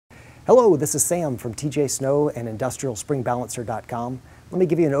Hello, this is Sam from TJ Snow and IndustrialSpringBalancer.com. Let me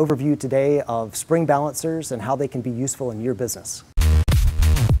give you an overview today of spring balancers and how they can be useful in your business.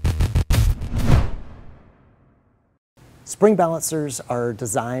 Spring balancers are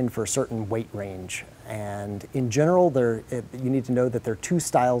designed for a certain weight range, and in general, you need to know that there are two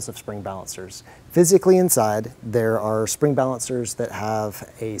styles of spring balancers. Physically inside, there are spring balancers that have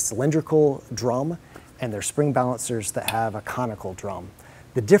a cylindrical drum, and there are spring balancers that have a conical drum.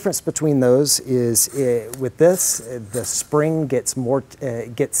 The difference between those is with this, the spring gets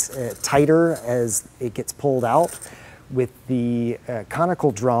tighter as it gets pulled out. With the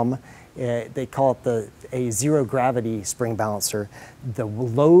conical drum, they call it a zero gravity spring balancer. The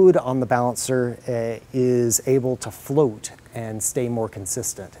load on the balancer is able to float and stay more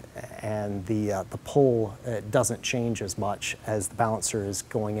consistent, and the pull doesn't change as much as the balancer is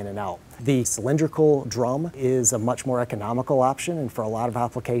going in and out. The cylindrical drum is a much more economical option, and for a lot of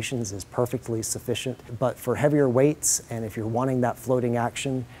applications is perfectly sufficient. But for heavier weights, and if you're wanting that floating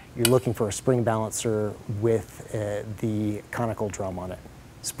action, you're looking for a spring balancer with the conical drum on it.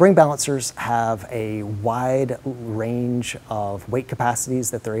 Spring balancers have a wide range of weight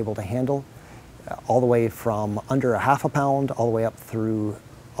capacities that they're able to handle, all the way from under ½ pound all the way up through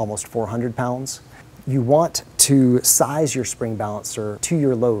almost 400 pounds. You want to size your spring balancer to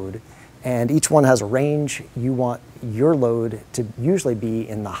your load, and each one has a range. You want your load to usually be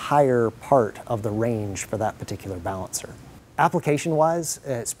in the higher part of the range for that particular balancer. Application-wise,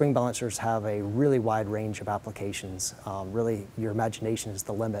 spring balancers have a really wide range of applications. Really, your imagination is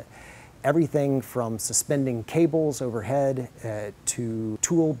the limit. Everything from suspending cables overhead to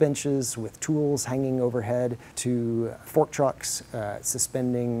tool benches with tools hanging overhead to fork trucks,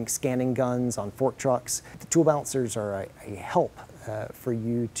 suspending scanning guns on fork trucks. The tool balancers are a help for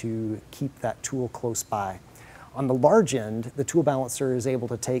you to keep that tool close by. On the large end, the tool balancer is able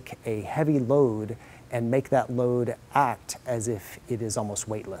to take a heavy load and make that load act as if it is almost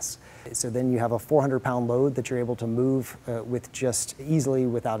weightless. So then you have a 400-pound load that you're able to move with just easily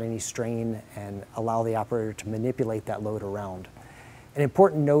without any strain and allow the operator to manipulate that load around. An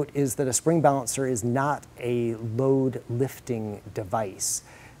important note is that a spring balancer is not a load lifting device.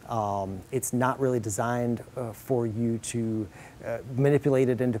 It's not really designed for you to manipulate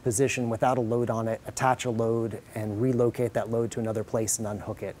it into position without a load on it, attach a load, and relocate that load to another place and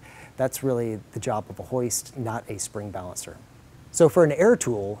unhook it. That's really the job of a hoist, not a spring balancer. So for an air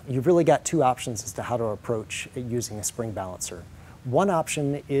tool, you've really got two options as to how to approach using a spring balancer. One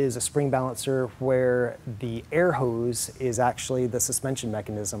option is a spring balancer where the air hose is actually the suspension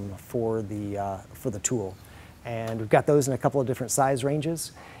mechanism for the tool. And we've got those in a couple of different size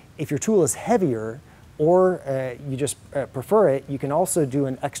ranges. If your tool is heavier, or you just prefer it, you can also do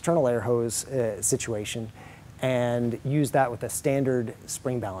an external air hose situation and use that with a standard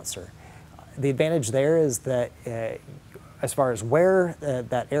spring balancer. The advantage there is that as far as wear,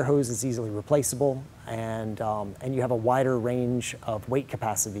 that air hose is easily replaceable, and you have a wider range of weight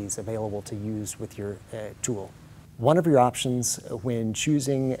capacities available to use with your tool. One of your options when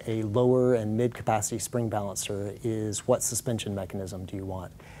choosing a lower and mid-capacity spring balancer is what suspension mechanism do you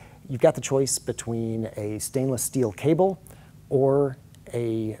want. You've got the choice between a stainless steel cable or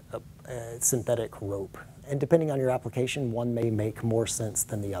a synthetic rope. And depending on your application, one may make more sense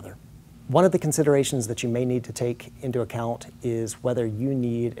than the other. One of the considerations that you may need to take into account is whether you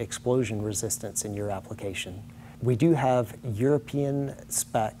need explosion resistance in your application. We do have European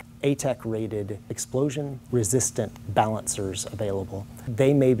spec ATEC rated explosion resistant balancers available.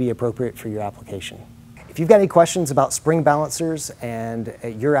 They may be appropriate for your application. If you've got any questions about spring balancers and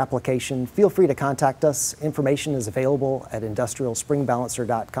your application, feel free to contact us. Information is available at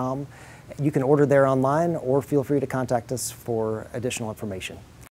IndustrialSpringBalancer.com. You can order there online or feel free to contact us for additional information.